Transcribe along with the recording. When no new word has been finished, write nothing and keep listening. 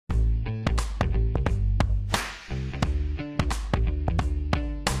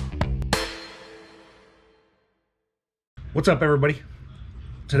What's up, everybody?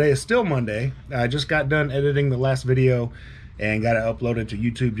 Today is still Monday. I just got done editing the last video and got it uploaded to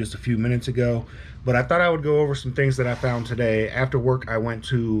YouTube just a few minutes ago. But I thought I would go over some things that I found today. After work, I went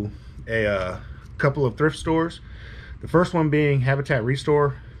to a couple of thrift stores. The first one being Habitat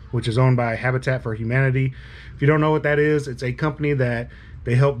Restore, which is owned by Habitat for Humanity. If you don't know what that is, it's a company that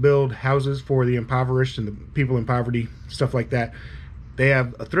they help build houses for the impoverished and the people in poverty, stuff like that. They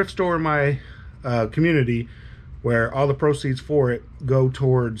have a thrift store in my community where all the proceeds for it go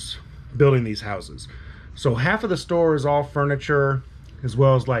towards building these houses. So half of the store is all furniture, as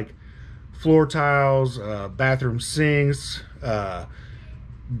well as like floor tiles, bathroom sinks,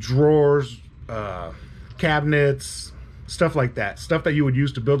 drawers, cabinets, stuff like that. Stuff that you would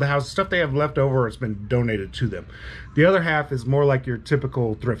use to build the house, stuff they have left over, it's been donated to them. The other half is more like your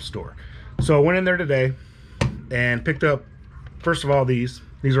typical thrift store. So I went in there today and picked up, first of all, these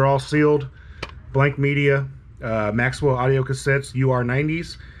are all sealed, blank media, Maxwell audio cassettes,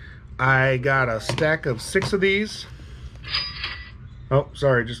 UR90s. I got a stack of 6 of these. Oh,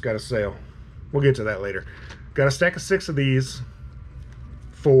 sorry, just got a sale. We'll get to that later. Got a stack of 6 of these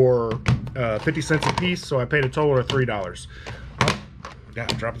for 50 cents a piece, so I paid a total of $3. Oh,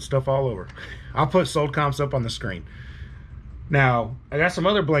 God, I'm dropping stuff all over. I'll put sold comps up on the screen. Now, I got some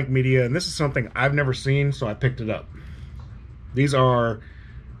other blank media, and this is something I've never seen, so I picked it up. These are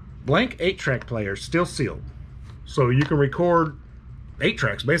blank 8-track players, still sealed. So you can record 8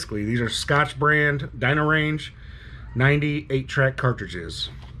 tracks, basically. These are Scotch brand Dyna Range 90 8-track cartridges.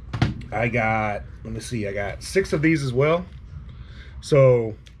 I got, let me see, I got 6 of these as well.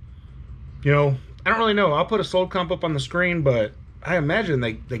 So, you know, I don't really know. I'll put a sold comp up on the screen, but I imagine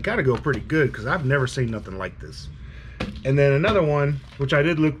they got to go pretty good because I've never seen nothing like this. And then another one, which I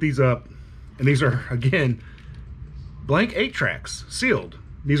did look these up, and these are, again, blank 8 tracks, sealed.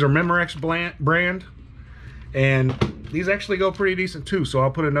 These are Memorex brand, and these actually go pretty decent too, so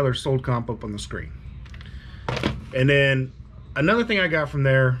I'll put another sold comp up on the screen. And then another thing I got from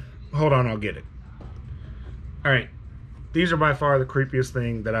there, hold on, I'll get it. All right, these are by far the creepiest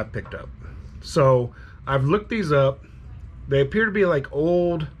thing that I've picked up. So I've looked these up. They appear to be like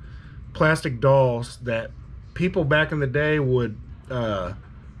old plastic dolls that people back in the day would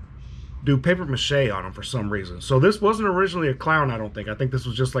do paper mache on them for some reason. So this wasn't originally a clown, I don't think. I think this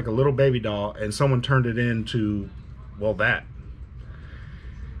was just like a little baby doll, and someone turned it into, well, that.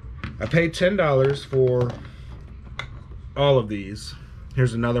 I paid $10 for all of these.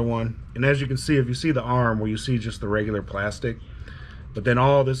 Here's another one. And as you can see, if you see the arm where you see just the regular plastic, but then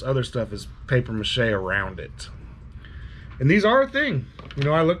all this other stuff is paper mache around it. And these are a thing. You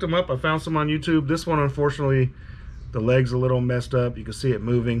know, I looked them up. I found some on YouTube. This one, unfortunately, the leg's a little messed up. You can see it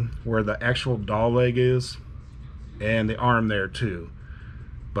moving where the actual doll leg is, and the arm there too.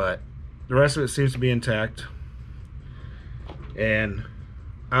 But the rest of it seems to be intact, and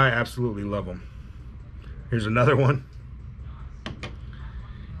I absolutely love them. Here's another one.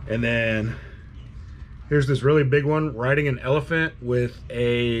 And then here's this really big one riding an elephant with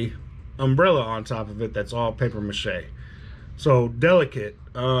a umbrella on top of it that's all paper mache. So delicate.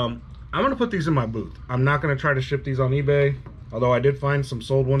 I'm gonna put these in my booth. I'm not gonna try to ship these on eBay, although I did find some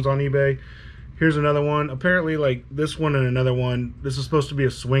sold ones on eBay. Here's another one. Apparently, like this one and another one, this is supposed to be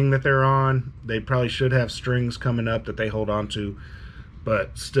a swing that they're on. They probably should have strings coming up that they hold on to,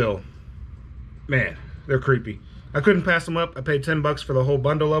 but still, man, they're creepy. I couldn't pass them up. I paid 10 bucks for the whole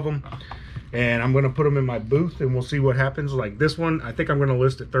bundle of them, and I'm gonna put them in my booth, and we'll see what happens. Like this one, I think I'm gonna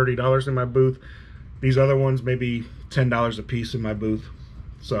list at $30 in my booth. These other ones, maybe $10 a piece in my booth.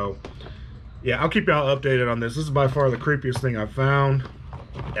 So, yeah, I'll keep y'all updated on this. This is by far the creepiest thing I've found,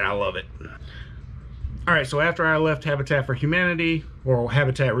 and I love it. All right, so after I left Habitat for Humanity, or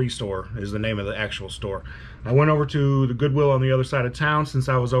Habitat Restore is the name of the actual store, I went over to the Goodwill on the other side of town since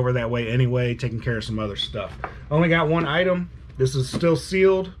I was over that way anyway, taking care of some other stuff. I only got one item. This is still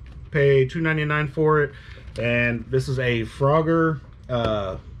sealed. Paid $2.99 for it, and this is a Frogger,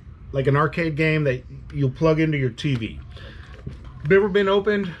 like an arcade game that you'll plug into your TV. Never been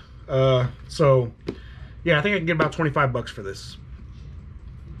opened, so yeah, I think I can get about 25 bucks for this.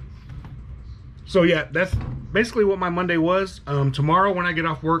 So yeah, that's basically what my Monday was. Tomorrow when I get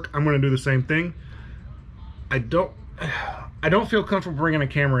off work, I'm going to do the same thing. I don't feel comfortable bringing a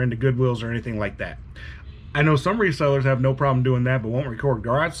camera into Goodwills or anything like that. I know some resellers have no problem doing that, but won't record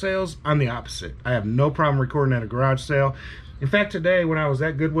garage sales. I'm the opposite. I have no problem recording at a garage sale. In fact, today when I was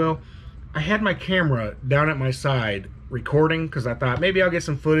at Goodwill, I had my camera down at my side recording because I thought maybe I'll get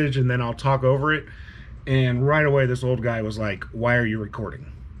some footage and then I'll talk over it. And right away this old guy was like, "Why are you recording?"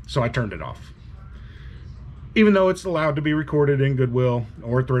 So I turned it off. Even though it's allowed to be recorded in Goodwill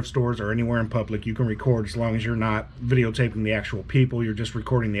or thrift stores or anywhere in public, you can record as long as you're not videotaping the actual people, you're just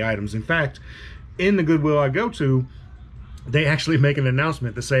recording the items. In fact, in the Goodwill I go to, they actually make an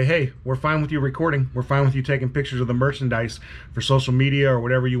announcement to say, hey, we're fine with you recording. We're fine with you taking pictures of the merchandise for social media or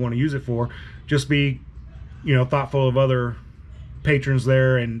whatever you want to use it for. Just be, you know, thoughtful of other patrons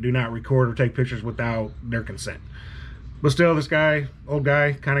there and do not record or take pictures without their consent. But still, this guy, old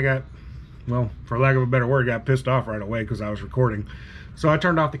guy, kind of got, well, for lack of a better word, got pissed off right away because I was recording. So I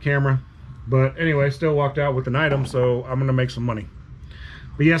turned off the camera. But anyway, still walked out with an item, so I'm gonna make some money.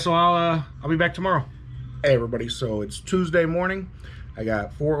 But yeah, so I'll be back tomorrow. Hey everybody, so it's Tuesday morning. I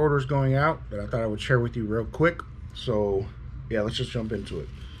got 4 orders going out that I thought I would share with you real quick. So yeah, let's just jump into it.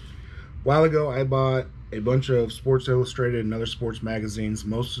 A while ago, I bought a bunch of Sports Illustrated and other sports magazines.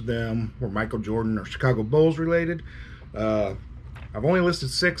 Most of them were Michael Jordan or Chicago Bulls related. I've only listed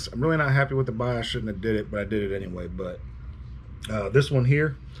 6. I'm really not happy with the buy. I shouldn't have did it, but I did it anyway. But this one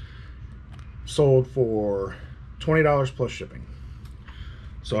here sold for $20 plus shipping.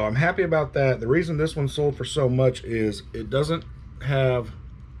 So I'm happy about that. The reason this one sold for so much is it doesn't have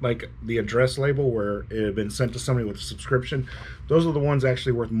like the address label where it had been sent to somebody with a subscription. Those are the ones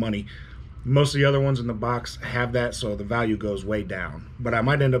actually worth money. Most of the other ones in the box have that, so the value goes way down. But I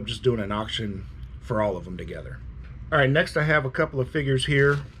might end up just doing an auction for all of them together. All right, next I have a couple of figures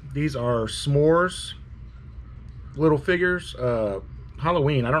here. These are s'mores little figures.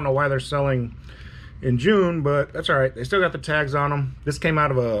 Halloween. I don't know why they're selling in June, but that's all right. They still got the tags on them. This came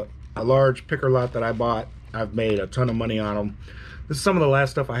out of a large picker lot that I bought. I've made a ton of money on them. This is some of the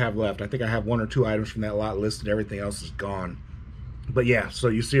last stuff I have left. I think I have 1 or 2 items from that lot listed. Everything else is gone. But yeah, so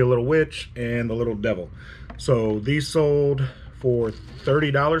you see a little witch and the little devil. So these sold for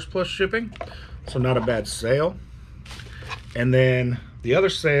 $30 plus shipping. So not a bad sale. And then the other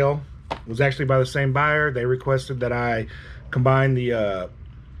sale was actually by the same buyer. They requested that I combine the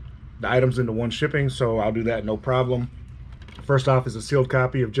items into one shipping, so I'll do that, no problem. First off is a sealed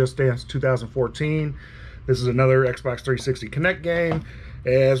copy of Just Dance 2014. This is another Xbox 360 Connect game,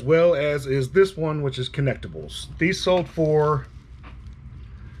 as well as is this one, which is Connectables. These sold for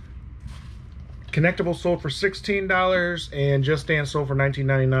Connectables sold for $16 and Just Dance sold for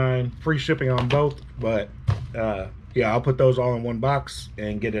 $19.99. Free shipping on both, but yeah, I'll put those all in one box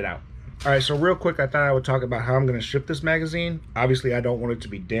and get it out. All right, so real quick, I thought I would talk about how I'm going to ship this magazine. Obviously, I don't want it to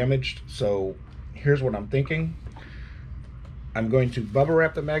be damaged, so here's what I'm thinking. I'm going to bubble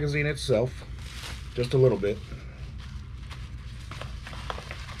wrap the magazine itself, just a little bit.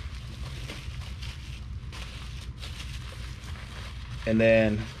 And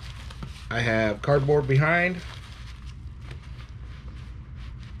then I have cardboard behind.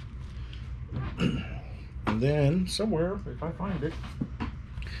 And then somewhere, if I find it,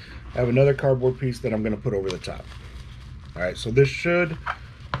 I have another cardboard piece that I'm going to put over the top. All right, so this should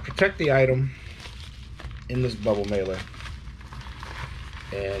protect the item in this bubble mailer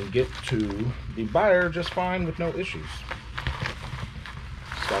and get to the buyer just fine with no issues.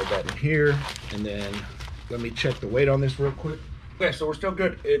 Slide that in here, and then let me check the weight on this real quick. Okay, so we're still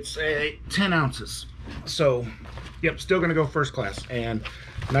good. It's a 10 ounces. So, yep, still going to go first class and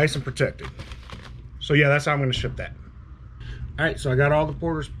nice and protected. So yeah, that's how I'm going to ship that. All right, so I got all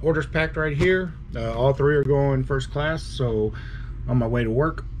the orders packed right here. All 3 are going first class, so on my way to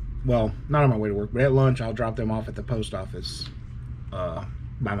work. Well, not on my way to work, but at lunch, I'll drop them off at the post office by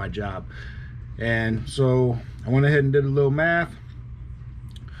my job. And so I went ahead and did a little math.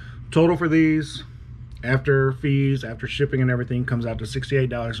 Total for these, after fees, after shipping and everything, comes out to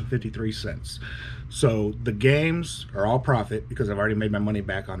 $68.53. So the games are all profit because I've already made my money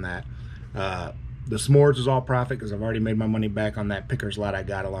back on that. The s'mores is all profit because I've already made my money back on that picker's lot I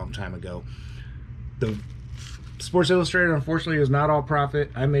got a long time ago. The Sports Illustrated, unfortunately, is not all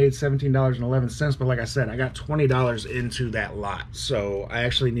profit. I made $17.11, but like I said, I got $20 into that lot. So I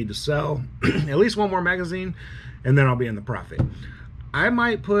actually need to sell at least 1 more magazine, and then I'll be in the profit. I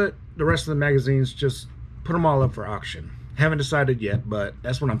might put the rest of the magazines, just put them all up for auction. Haven't decided yet, but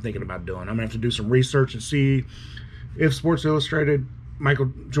that's what I'm thinking about doing. I'm going to have to do some research and see if Sports Illustrated,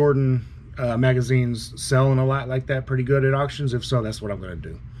 Michael Jordan magazines selling a lot like that pretty good at auctions. If so, that's what I'm going to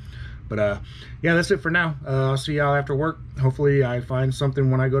do. But yeah, that's it for now. I'll see y'all after work. Hopefully I find something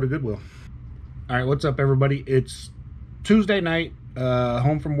when I go to Goodwill. All right, what's up everybody? It's Tuesday night,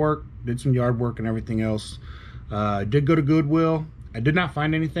 home from work, did some yard work and everything else. I did go to Goodwill. I did not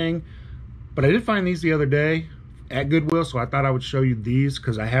find anything, but I did find these the other day at Goodwill, so I thought I would show you these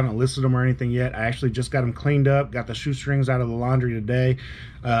because I haven't listed them or anything yet. I actually just got them cleaned up, got the shoestrings out of the laundry today.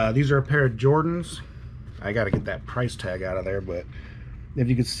 These are a pair of Jordans. I got to get that price tag out of there, but if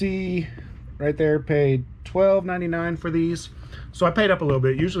you can see right there. Paid $12.99 for these. So I paid up a little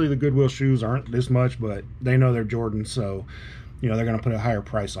bit. Usually the Goodwill shoes aren't this much, but they know they're Jordan, so you know they're going to put a higher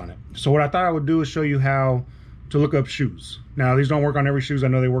price on it. So what I thought I would do is show you how to look up shoes. Now these don't work on every shoes. I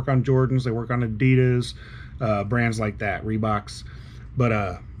know they work on Jordans, they work on Adidas, brands like that, Reeboks.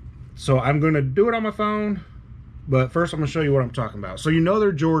 But so I'm going to do it on my phone. But first I'm going to show you what I'm talking about. So you know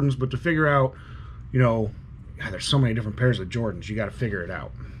they're Jordans, but to figure out, you know, God, there's so many different pairs of Jordans. You got to figure it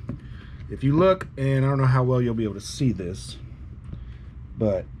out. If you look, and I don't know how well you'll be able to see this,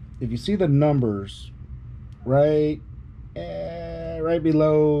 but if you see the numbers right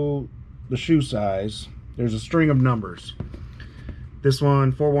below the shoe size, there's a string of numbers. This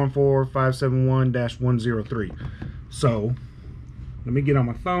one, 414-571-103. So let me get on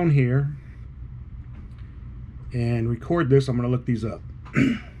my phone here and record this. I'm going to look these up.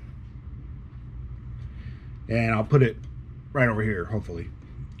 And I'll put it right over here, hopefully.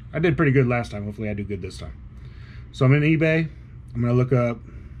 I did pretty good last time. Hopefully I do good this time. So I'm in eBay. I'm going to look up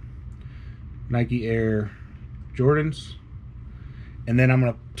Nike Air Jordans. And then I'm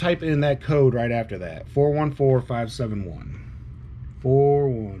going to type in that code right after that. 414-571.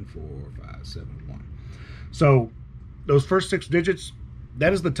 414-571. So those first 6 digits,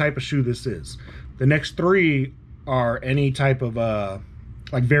 that is the type of shoe this is. The next 3 are any type of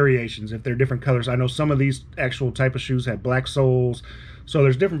like variations, if they're different colors. I know some of these actual type of shoes have black soles, so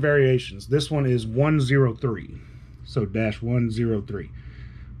there's different variations. This one is 103, so -103.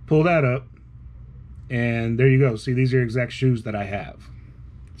 Pull that up, and there you go. See, these are exact shoes that I have.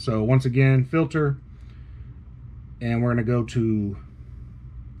 So once again, filter, and we're gonna go to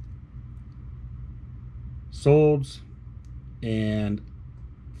solds, and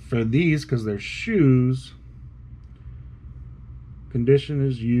for these, because they're shoes, condition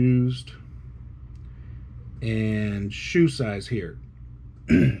is used, and shoe size here.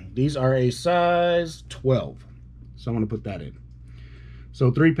 These are a size 12, so I'm going to put that in. So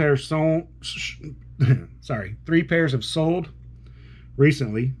 3 pairs sold. Sorry, 3 pairs have sold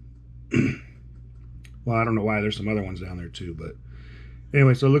recently. Well, I don't know why. There's some other ones down there too, but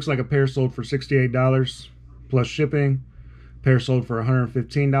anyway, so it looks like a pair sold for $68 plus shipping. A pair sold for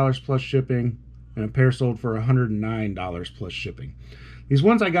 $115 plus shipping. And a pair sold for $109 plus shipping. These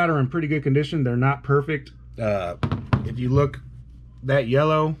ones I got are in pretty good condition. They're not perfect. If you look, that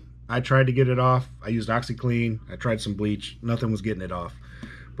yellow, I tried to get it off. I used OxyClean. I tried some bleach. Nothing was getting it off.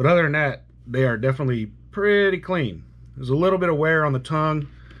 But other than that, they are definitely pretty clean. There's a little bit of wear on the tongue,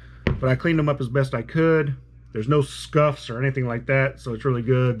 but I cleaned them up as best I could. There's no scuffs or anything like that, so it's really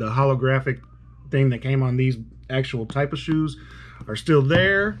good. The holographic thing that came on these actual type of shoes are still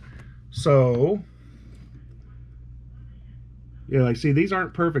there. So, yeah, like, see, these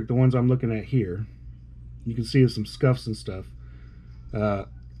aren't perfect, the ones I'm looking at here. You can see there's some scuffs and stuff.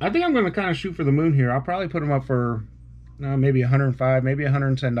 I think I'm going to kind of shoot for the moon here. I'll probably put them up for maybe $105, maybe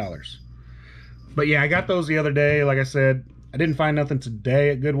 $110. But yeah, I got those the other day. Like I said, I didn't find nothing today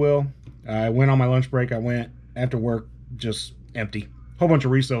at Goodwill. I went on my lunch break. I went after work, just empty. Whole bunch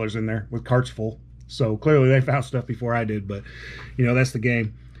of resellers in there with carts full. So clearly they found stuff before I did, but you know, that's the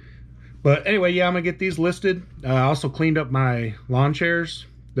game. But anyway, yeah, I'm going to get these listed. I also cleaned up my lawn chairs.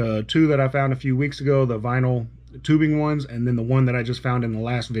 The 2 that I found a few weeks ago, the vinyl tubing ones, and then the one that I just found in the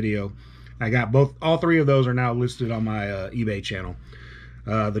last video. I got all 3 of those are now listed on my eBay channel.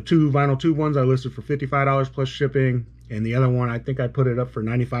 The 2 vinyl tube ones I listed for $55 plus shipping, and the other one I think I put it up for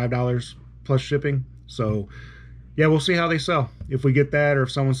 $95 plus shipping. So yeah, we'll see how they sell. If we get that, or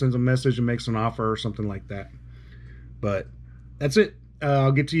if someone sends a message and makes an offer or something like that. But that's it.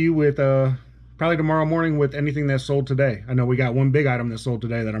 I'll get to you with probably tomorrow morning with anything that's sold today. I know we got one big item that sold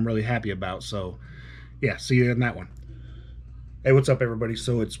today that I'm really happy about. So yeah, see you in that one. Hey, what's up everybody?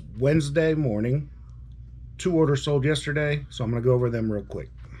 So it's Wednesday morning. 2 orders sold yesterday, so I'm gonna go over them real quick.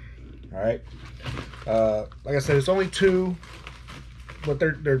 All right. Like I said, it's only 2, but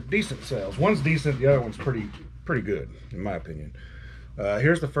they're decent sales. One's decent, the other one's pretty good in my opinion.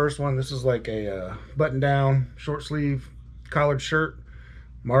 Here's the first one. This is like a button-down short sleeve collared shirt.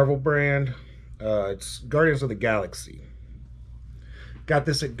 Marvel brand. It's Guardians of the Galaxy. Got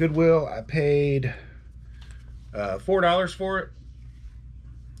this at Goodwill. I paid $4 for it,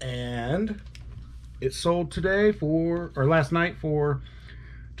 and it sold today last night for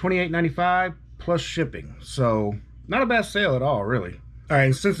 $28.95 plus shipping. So not a bad sale at all, really. All right,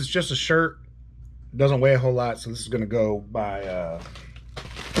 and since it's just a shirt, it doesn't weigh a whole lot, so this is going to go by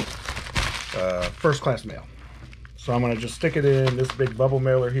first class mail. So I'm going to just stick it in this big bubble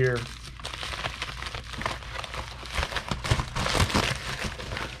mailer here.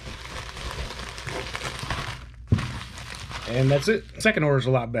 And that's it. Second order is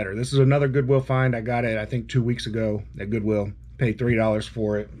a lot better. This is another Goodwill find. I got it, I think, 2 weeks ago at Goodwill. Paid $3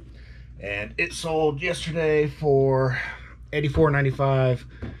 for it. And it sold yesterday for $84.95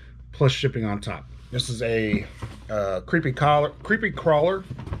 plus shipping on top. This is a creepy crawler.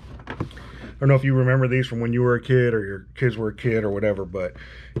 I don't know if you remember these from when you were a kid or your kids were a kid or whatever, but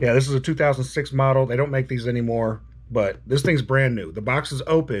yeah, this is a 2006 model. They don't make these anymore, but this thing's brand new. The box is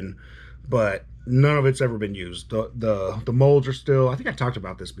open, but none of it's ever been used. The molds are still, I think I talked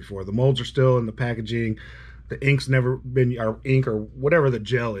about this before, the molds are still in the packaging. The ink's never been, or ink or whatever the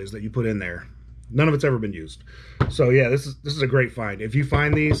gel is that you put in there, none of it's ever been used. So yeah, this is a great find. If you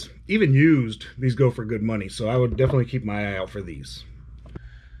find these, even used, these go for good money. So I would definitely keep my eye out for these.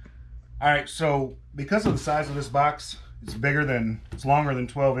 All right, so because of the size of this box, it's longer than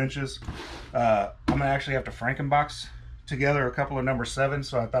 12 inches. I'm gonna actually have to Frankenbox together a couple of number 7s,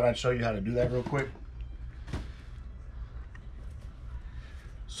 so I thought I'd show you how to do that real quick.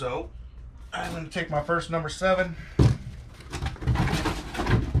 So I'm gonna take my first number 7,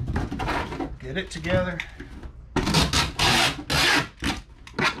 get it together.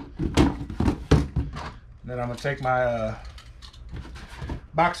 Then I'm gonna take my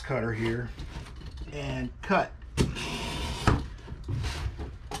box cutter here and cut.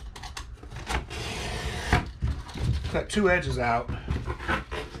 Cut 2 edges out,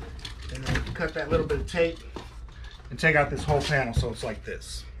 and then cut that little bit of tape and take out this whole panel so it's like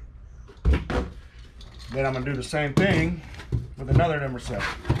this. Then I'm gonna do the same thing with another number 7.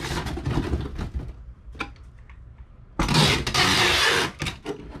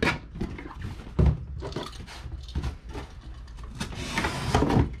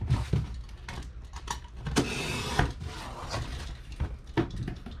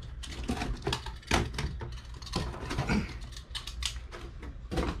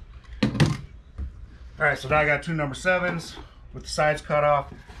 All right, so now I got 2 number 7s with the sides cut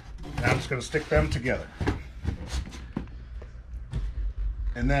off. Now I'm just gonna stick them together.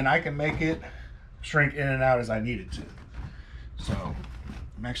 And then I can make it shrink in and out as I need it to. So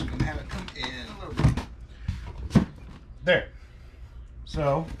I'm actually gonna have it come in a little bit. There.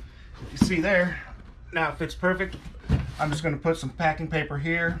 So if you see there, now it fits perfect. I'm just gonna put some packing paper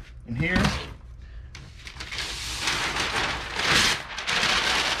here and here.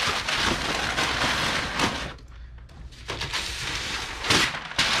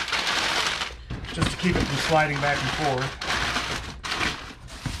 Just to keep it from sliding back and forth.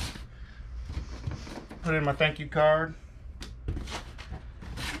 Put in my thank you card.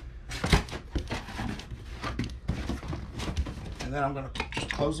 And then I'm gonna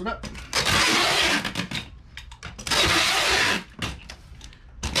just close it up.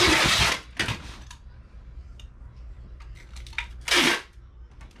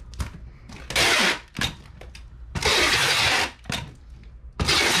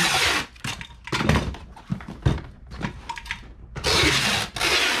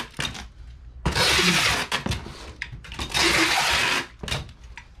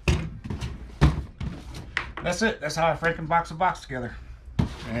 That's it. That's how I Frankenbox a box together,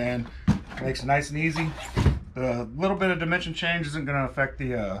 and it makes it nice and easy. The little bit of dimension change isn't going to affect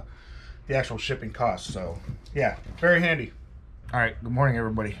the actual shipping cost. So yeah, very handy. All right, good morning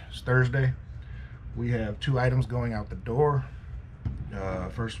everybody. It's Thursday. We have 2 items going out the door.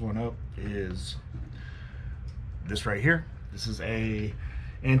 First one up is this right here. This is a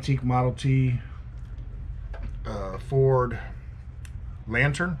antique Model T Ford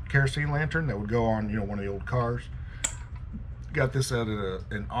lantern, kerosene lantern that would go on, you know, one of the old cars. Got this at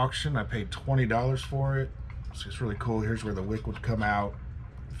an auction. I paid $20 for it. So it's really cool. Here's where the wick would come out,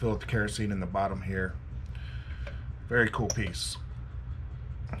 fill up the kerosene in the bottom here. Very cool piece.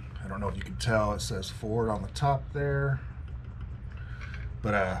 I don't know if you can tell, it says Ford on the top there,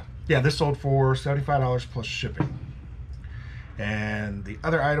 but yeah, this sold for $75 plus shipping. And the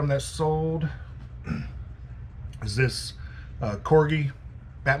other item that sold is this Corgi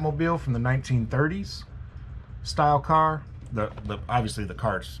Batmobile from the 1930s style car. Obviously the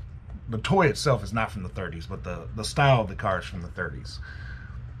cars, the toy itself is not from the 30s, but the style of the car is from the 30s.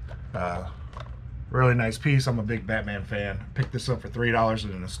 Really nice piece. I'm a big Batman fan. Picked this up for $3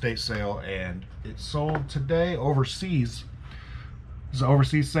 at an estate sale, and it sold today overseas. It's an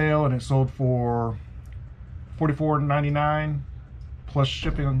overseas sale, and it sold for $44.99 plus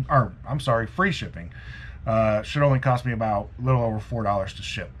shipping, or I'm sorry, free shipping. Should only cost me about a little over $4 to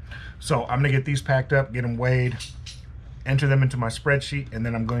ship. So I'm gonna get these packed up, get them weighed, enter them into my spreadsheet, and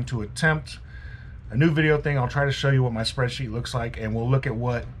then I'm going to attempt a new video thing. I'll try to show you what my spreadsheet looks like, and we'll look at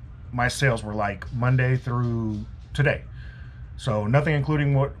what my sales were like Monday through today. So nothing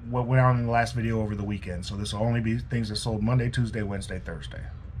including what went on in the last video over the weekend. So this will only be things that sold Monday, Tuesday, Wednesday, Thursday.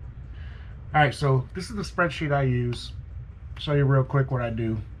 All right, so this is the spreadsheet I use. Show you real quick what I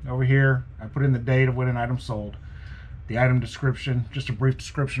do. Over here, I put in the date of when an item sold, the item description, just a brief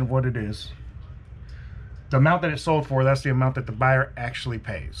description of what it is. The amount that it sold for, that's the amount that the buyer actually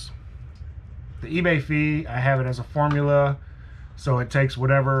pays. The eBay fee, I have it as a formula. So it takes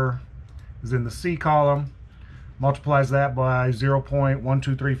whatever is in the C column, multiplies that by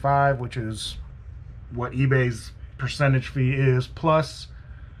 0.1235, which is what eBay's percentage fee is, plus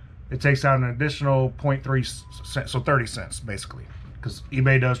it takes out an additional 0.3 cents, so 30 cents basically, because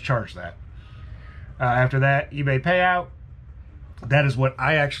eBay does charge that. After that, eBay payout, that is what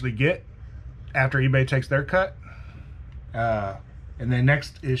I actually get after eBay takes their cut. And then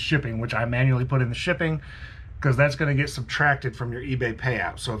next is shipping, which I manually put in the shipping because that's going to get subtracted from your eBay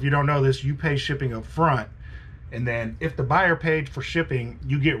payout. So if you don't know this, you pay shipping up front, and then if the buyer paid for shipping,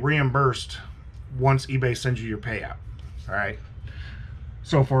 you get reimbursed once eBay sends you your payout. All right.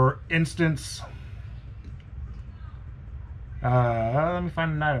 So for instance, let me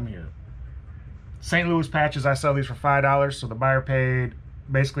find an item here. St. Louis patches, I sell these for $5, so the buyer paid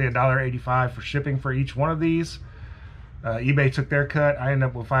basically $1.85 for shipping for each one of these. eBay took their cut. I ended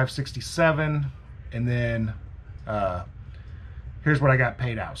up with $5.67, and then here's what I got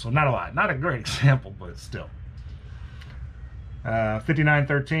paid out. So not a lot, not a great example, but still.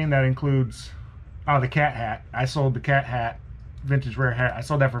 $59.13, that includes the cat hat. I sold the cat hat, vintage rare hat. I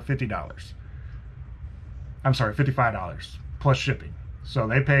sold that for $50. I'm sorry, $55 plus shipping. So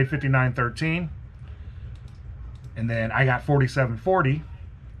they paid $59.13, and then I got $47.40,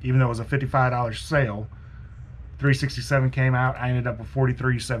 even though it was a $55 sale. $367 came out. I ended up with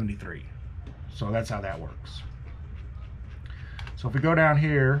 $43.73. So that's how that works. So if we go down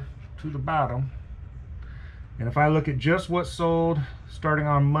here to the bottom, and if I look at just what sold starting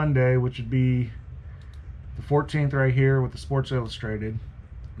on Monday, which would be the 14th right here with the Sports Illustrated.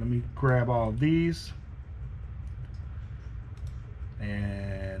 Let me grab all of these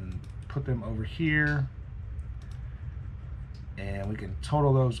and put them over here, and we can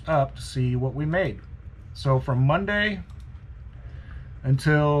total those up to see what we made. So from Monday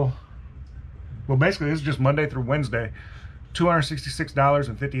until, well, basically this is just Monday through Wednesday,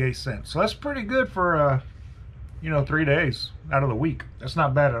 $266.58. So that's pretty good for 3 days out of the week. That's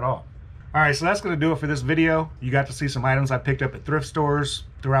not bad at all. All right, so that's going to do it for this video. You got to see some items I picked up at thrift stores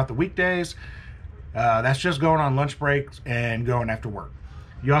throughout the weekdays. That's just going on lunch breaks and going after work.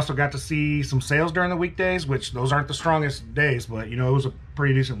 You also got to see some sales during the weekdays, which those aren't the strongest days, but it was a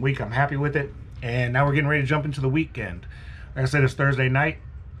pretty decent week. I'm happy with it. And now we're getting ready to jump into the weekend. Like I said, it's Thursday night.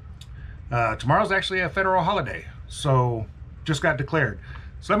 Tomorrow's actually a federal holiday, so just got declared.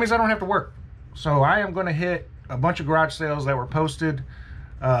 So that means I don't have to work. So I am going to hit a bunch of garage sales that were posted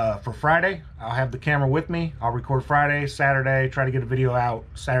for Friday. I'll have the camera with me. I'll record Friday, Saturday, try to get a video out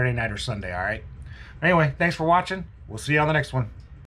Saturday night or Sunday, all right? Anyway, thanks for watching. We'll see you on the next one.